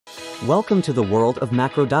Welcome to the world of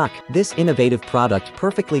MacroDock. This innovative product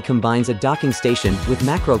perfectly combines a docking station with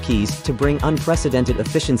macro keys to bring unprecedented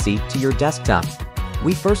efficiency to your desktop.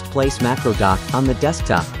 We first place MacroDock on the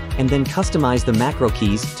desktop, and then customize the macro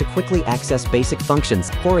keys to quickly access basic functions.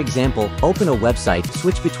 For example, open a website,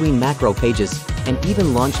 switch between macro pages, and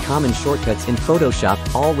even launch common shortcuts in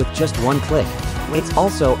Photoshop, all with just one click. It's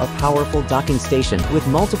also a powerful docking station with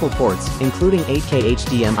multiple ports, including 8K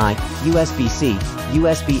HDMI, USB-C,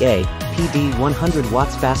 USB-A, PD 100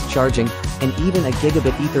 watts fast charging, and even a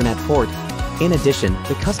gigabit Ethernet port. In addition,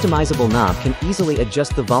 the customizable knob can easily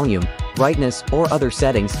adjust the volume, brightness, or other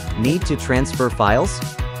settings. Need to transfer files?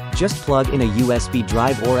 Just plug in a USB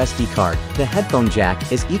drive or SD card. The headphone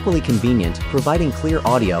jack is equally convenient, providing clear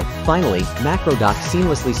audio. Finally, MacroDock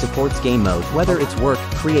seamlessly supports game mode. Whether it's work,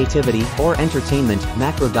 creativity, or entertainment,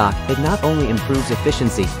 MacroDock, it not only improves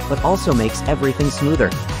efficiency, but also makes everything smoother.